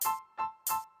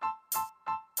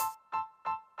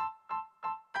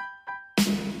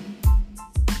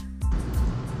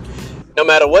no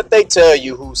matter what they tell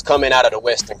you who's coming out of the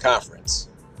Western Conference,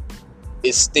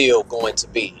 it's still going to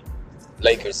be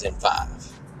Lakers in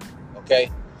 5. Okay?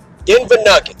 Denver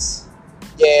Nuggets.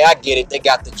 Yeah, I get it. They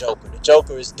got the Joker. The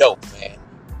Joker is dope, man.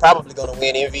 Probably going to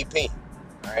win MVP.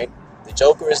 All right? The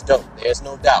Joker is dope. There's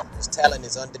no doubt. His talent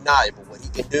is undeniable. What he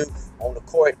can do on the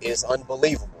court is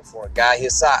unbelievable for a guy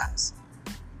his size.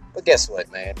 But guess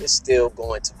what, man? It's still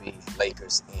going to be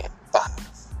Lakers in 5.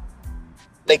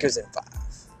 Lakers in 5.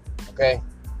 Okay?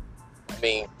 I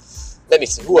mean, let me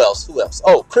see. Who else?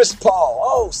 Oh, Chris Paul.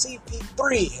 Oh,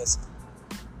 CP3 has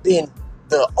been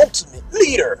the ultimate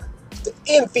leader. The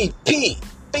MVP.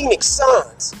 Phoenix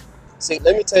Suns. See,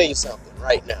 let me tell you something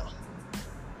right now.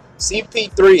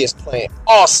 CP3 is playing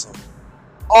awesome.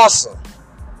 Awesome.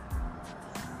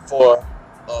 For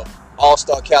an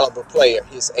all-star caliber player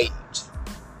his age.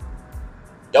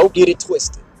 Don't get it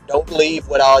twisted. Don't believe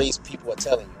what all these people are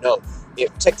telling you. No.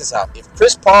 Check this out. If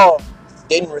Chris Paul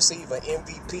didn't receive an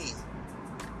MVP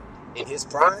in his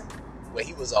prime, where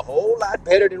he was a whole lot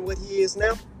better than what he is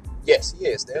now, yes, he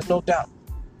is. There's no doubt.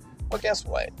 Well, guess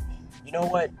what? You know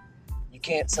what? You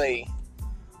can't say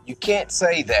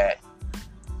that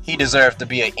he deserves to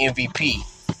be an MVP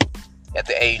at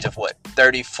the age of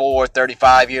 34,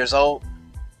 35 years old.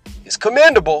 It's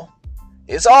commendable.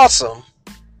 It's awesome.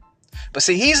 But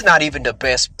see, he's not even the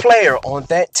best player on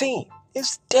that team.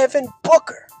 It's Devin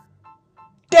Booker.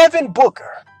 Devin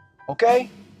Booker. Okay?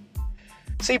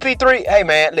 CP3, hey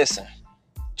man, listen.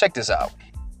 Check this out.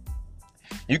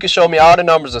 You can show me all the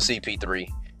numbers of CP3,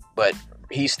 but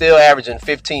he's still averaging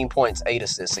 15 points, 8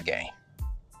 assists a game.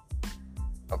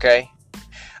 Okay?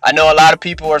 I know a lot of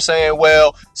people are saying,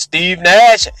 well, Steve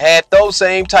Nash had those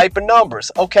same type of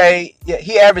numbers. Okay, yeah,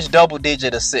 he averaged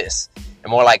double-digit assists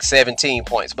and more like 17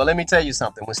 points. But let me tell you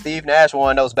something. When Steve Nash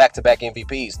won those back-to-back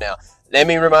MVPs, now, let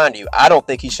me remind you, I don't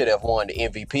think he should have won the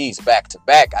MVPs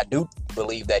back-to-back. I do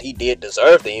believe that he did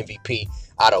deserve the MVP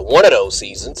out of one of those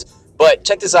seasons. But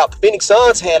check this out. The Phoenix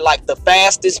Suns had like the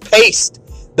fastest paced,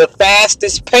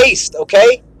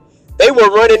 okay? They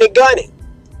were running and gunning.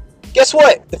 Guess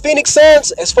what? The Phoenix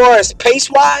Suns, as far as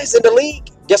pace-wise in the league,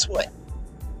 guess what?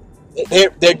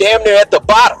 They're damn near at the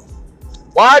bottom.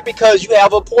 Why? Because you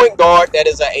have a point guard that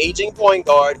is an aging point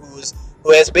guard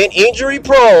who has been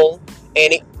injury-prone,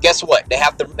 and guess what? They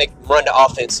have to run the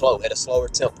offense slow, at a slower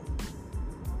tempo.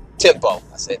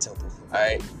 I said tempo. All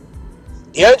right?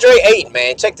 DeAndre Ayton,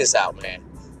 man, check this out, man.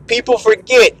 People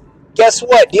forget. Guess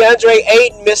what? DeAndre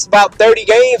Ayton missed about 30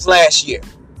 games last year.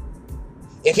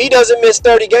 If he doesn't miss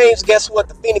 30 games, guess what?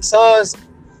 The Phoenix Suns,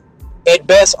 at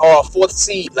best, are a 4th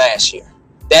seed last year.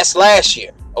 That's last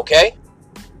year, okay?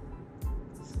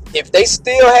 If they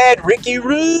still had Ricky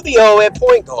Rubio at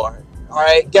point guard, all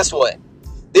right, guess what?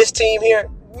 This team here,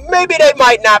 maybe they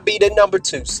might not be the number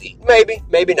 2 seed.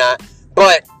 Maybe not.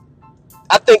 But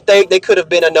I think they could have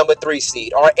been a number 3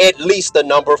 seed or at least a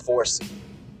number 4 seed.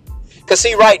 Because,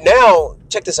 see, right now,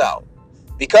 check this out.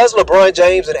 Because LeBron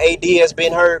James and AD has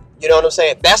been hurt, you know what I'm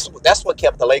saying? That's what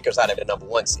kept the Lakers out of the number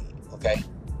 1 seed, okay?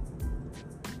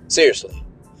 Seriously.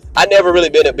 I never really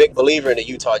been a big believer in the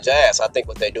Utah Jazz. I think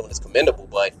what they're doing is commendable,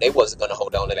 but they wasn't going to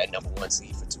hold on to that number 1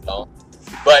 seed for too long.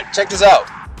 But check this out.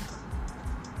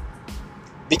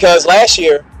 Because last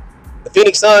year, the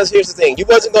Phoenix Suns, here's the thing. You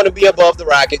wasn't going to be above the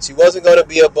Rockets. You wasn't going to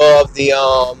be above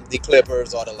the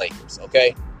Clippers or the Lakers,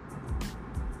 okay?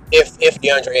 If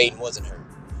DeAndre Ayton wasn't hurt.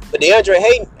 But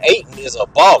DeAndre Ayton is a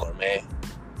baller, man.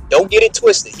 Don't get it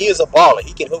twisted. He is a baller.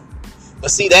 He can hoop.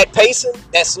 But see, that pacing,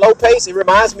 that slow pace, it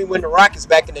reminds me when the Rockets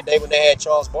back in the day when they had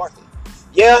Charles Barkley.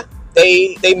 Yeah,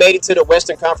 they made it to the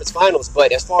Western Conference Finals,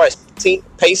 but as far as team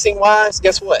pacing-wise,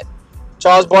 guess what?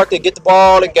 Charles Barkley get the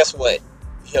ball, and guess what?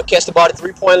 He'll catch the ball at the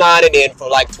 3-point line, and then for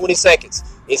like 20 seconds,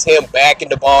 it's him backing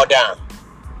the ball down.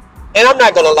 And I'm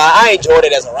not going to lie, I enjoyed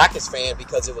it as a Rockets fan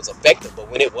because it was effective. But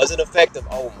when it wasn't effective,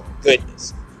 oh my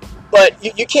goodness. But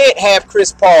you can't have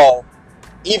Chris Paul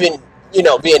even, being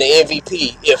an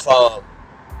MVP if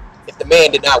the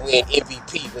man did not win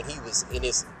MVP when he was in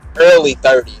his early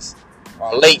 30s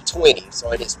or late 20s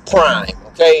or in his prime,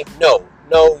 okay? No,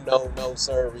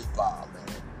 sir, Bob,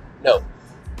 man. No.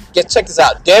 Check this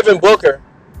out. Devin Booker,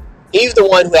 he's the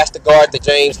one who has to guard the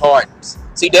James Hardens.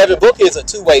 See, Devin Booker is a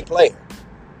two-way player.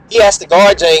 He has to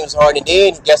guard James Harden, and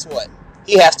then guess what?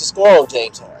 He has to score on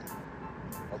James Harden.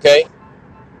 Okay?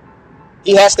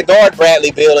 He has to guard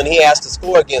Bradley Beal, and he has to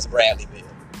score against Bradley Beal.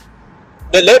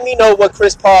 Now, let me know what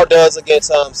Chris Paul does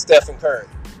against Stephen Curry.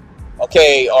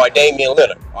 Okay? Or Damian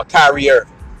Lillard. Or Kyrie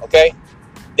Irving. Okay?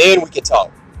 Then we can talk.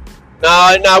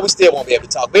 No, we still won't be able to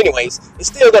talk. But anyways, it's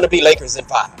still going to be Lakers in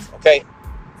 5. Okay?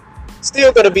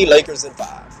 Still going to be Lakers in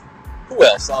 5. Who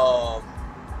else?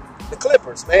 The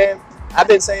Clippers, man. I've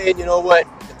been saying, you know what?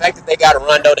 The fact that they got a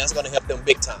Rondo, that's going to help them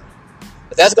big time.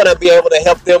 But that's going to be able to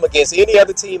help them against any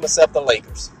other team except the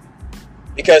Lakers.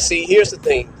 Because, see, here's the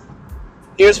thing.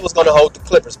 Here's what's going to hold the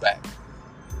Clippers back.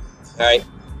 All right?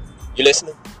 You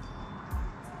listening?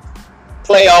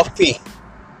 Playoff P.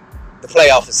 The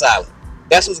playoff is silent.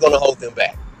 That's what's going to hold them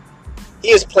back. He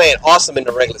is playing awesome in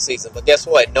the regular season, but guess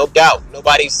what? No doubt,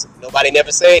 nobody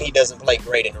never said he doesn't play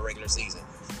great in the regular season.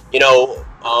 You know,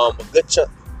 a good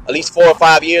at least 4 or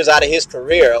 5 years out of his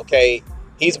career, okay,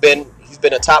 he's been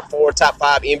a top 4, top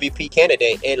 5 MVP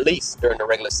candidate at least during the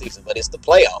regular season. But it's the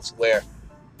playoffs where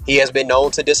he has been known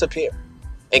to disappear.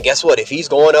 And guess what? If he's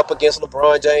going up against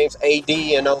LeBron James, AD,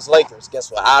 and those Lakers,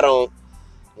 guess what?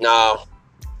 No.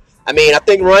 I mean, I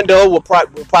think Rondo will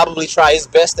probably try his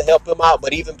best to help him out,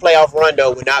 but even playoff Rondo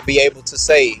would not be able to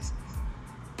save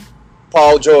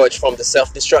Paul George from the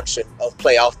self-destruction of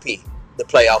playoff P. The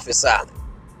playoff is silent.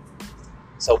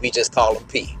 So we just call him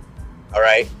P. All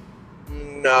right?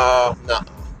 No. Not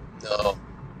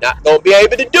going to be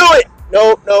able to do it.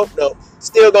 No.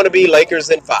 Still going to be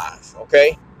Lakers in 5,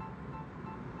 okay?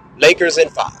 Lakers in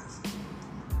 5.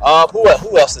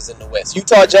 Who else is in the West?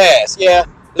 Utah Jazz. Yeah,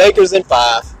 Lakers in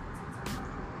 5.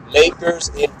 Lakers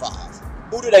in 5.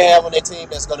 Who do they have on their team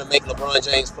that's going to make LeBron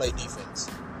James play defense?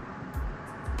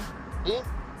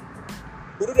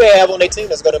 Who do they have on their team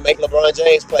that's going to make LeBron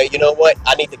James play? You know what?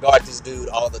 I need to guard this dude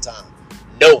all the time.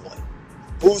 No one.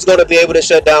 Who's going to be able to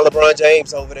shut down LeBron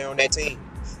James over there on that team?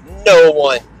 No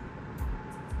one.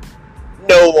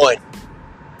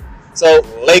 So,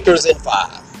 Lakers in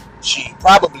 5.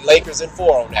 Probably Lakers in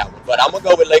 4 on that one. But I'm going to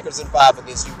go with Lakers in 5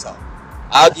 against Utah.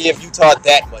 I'll give Utah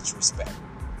that much respect.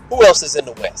 Who else is in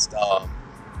the West? I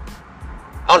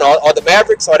don't know. Are the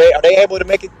Mavericks? Are they able to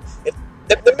make it? If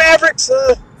the Mavericks,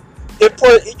 you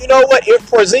know what? If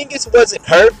Porzingis wasn't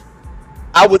hurt,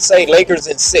 I would say Lakers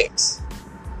in 6.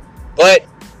 But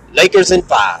Lakers in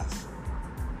 5.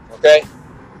 Okay.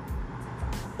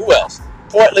 Who else?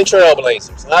 Portland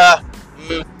Trailblazers.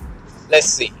 Let's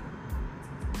see.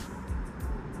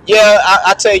 Yeah,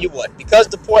 I tell you what. Because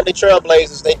the Portland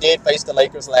Trailblazers, they did face the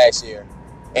Lakers last year.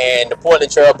 And the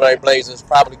Portland Trailblazers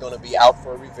probably going to be out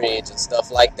for revenge and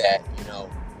stuff like that, you know.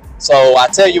 So I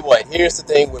tell you what, here's the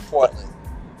thing with Portland.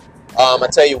 I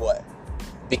tell you what,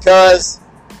 because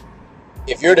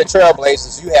if you're the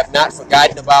Trailblazers, you have not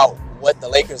forgotten about what the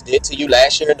Lakers did to you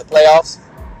last year in the playoffs,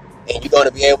 and you're going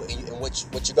to be able. And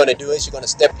what you're going to do is you're going to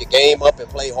step your game up and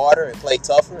play harder and play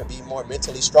tougher and be more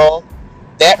mentally strong.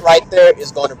 That right there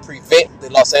is going to prevent the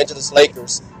Los Angeles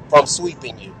Lakers from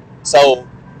sweeping you. So,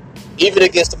 even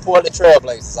against the Portland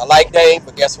Trailblazers, I like Dame,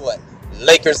 but guess what?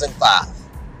 Lakers in 5.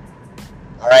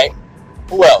 All right?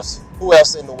 Who else? Who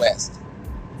else in the West?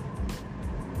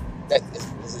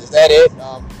 Is that it?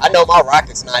 I know my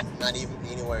Rockets not even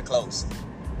anywhere close.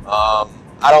 I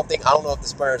don't know if the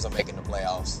Spurs are making the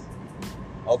playoffs.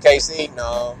 OKC?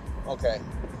 No. Okay.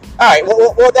 All right.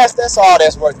 Well, that's all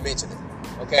that's worth mentioning.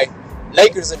 Okay.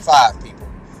 Lakers in 5, people.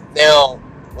 Now,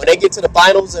 when they get to the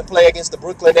finals and play against the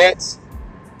Brooklyn Nets,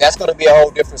 that's going to be a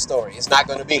whole different story. It's not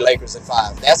going to be Lakers in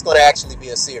 5. That's going to actually be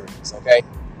a series, okay?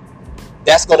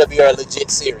 That's going to be a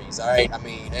legit series, all right? I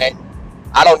mean,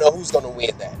 I don't know who's going to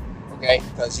win that, okay?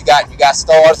 Because you got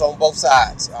stars on both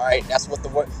sides, all right? That's what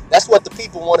the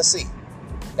people want to see.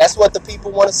 That's what the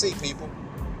people want to see, people.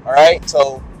 All right?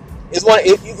 So it's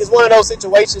one of those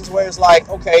situations where it's like,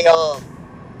 okay,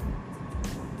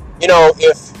 you know,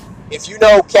 if you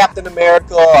know Captain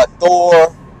America or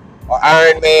Thor or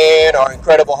Iron Man or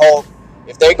Incredible Hulk,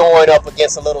 if they're going up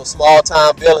against a little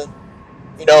small-time villain,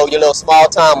 you know, your little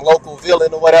small-time local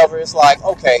villain or whatever, it's like,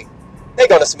 okay, they're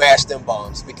going to smash them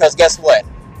bombs. Because guess what?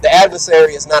 The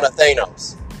adversary is not a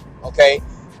Thanos, okay?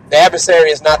 The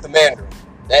adversary is not the Mandarin.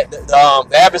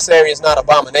 The adversary is not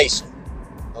Abomination,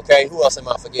 okay? Who else am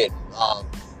I forgetting?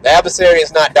 The adversary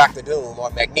is not Doctor Doom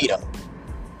or Magneto,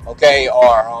 okay?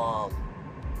 Or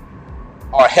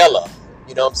Hela,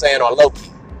 you know what I'm saying? Or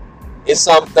Loki. It's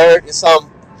some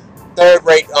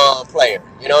third-rate player,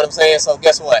 you know what I'm saying? So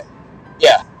guess what?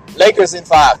 Yeah, Lakers in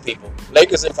 5, people.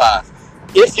 Lakers in 5.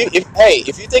 If you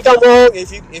think I'm wrong,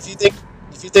 if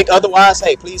you think otherwise,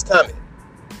 hey, please comment.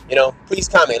 You know, please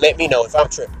comment. Let me know if I'm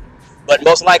tripping. But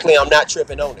most likely, I'm not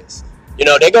tripping on this. You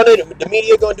know, the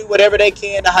media gonna do whatever they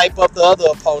can to hype up the other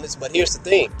opponents. But here's the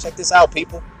thing. Check this out,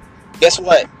 people. Guess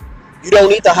what? You don't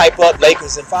need to hype up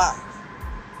Lakers in 5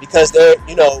 because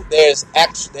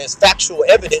there's factual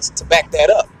evidence to back that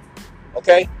up.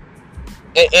 Okay.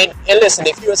 And listen,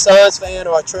 if you're a Suns fan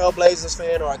or a Trailblazers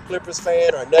fan or a Clippers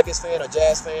fan or a Nuggets fan or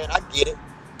Jazz fan, I get it.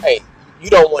 Hey, you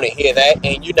don't want to hear that,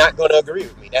 and you're not going to agree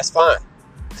with me. That's fine.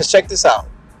 Because check this out.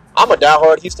 I'm a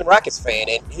diehard Houston Rockets fan,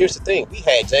 and here's the thing: we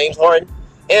had James Harden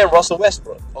and Russell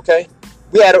Westbrook. Okay,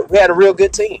 we had a real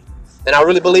good team, and I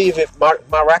really believe if my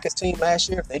Rockets team last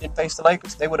year, if they didn't face the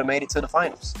Lakers, they would have made it to the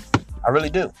finals. I really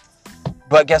do.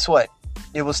 But guess what?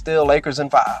 It was still Lakers in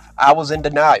 5. I was in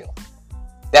denial.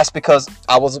 That's because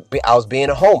I was being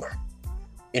a homer.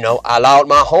 I allowed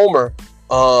my homer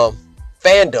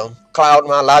fandom cloud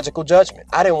my logical judgment.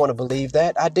 I didn't want to believe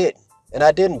that. I didn't. And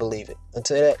I didn't believe it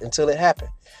until it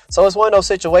happened. So it's one of those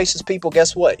situations, people,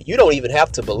 guess what? You don't even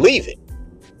have to believe it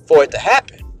for it to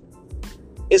happen.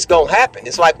 It's going to happen.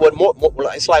 It's like what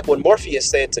Morpheus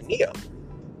said to Neo.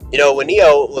 When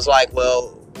Neo was like,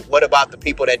 well, what about the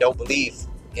people that don't believe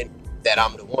in that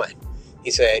I'm the one?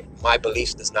 He said, my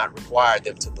beliefs does not require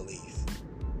them to believe.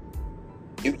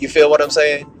 You feel what I'm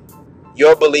saying?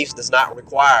 Your beliefs does not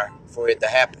require for it to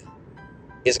happen.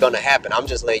 It's going to happen. I'm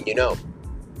just letting you know.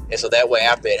 And so that way,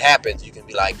 after it happens, you can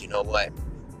be like, you know what?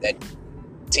 That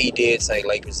T did say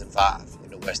Lakers in 5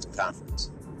 in the Western Conference.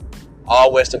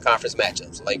 All Western Conference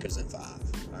matchups, Lakers in 5.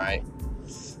 All right.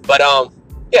 But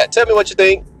yeah, tell me what you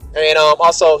think, and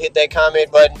also hit that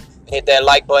comment button, and hit that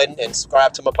like button, and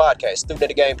subscribe to my podcast, Student of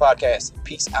the Game Podcast.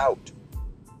 Peace out.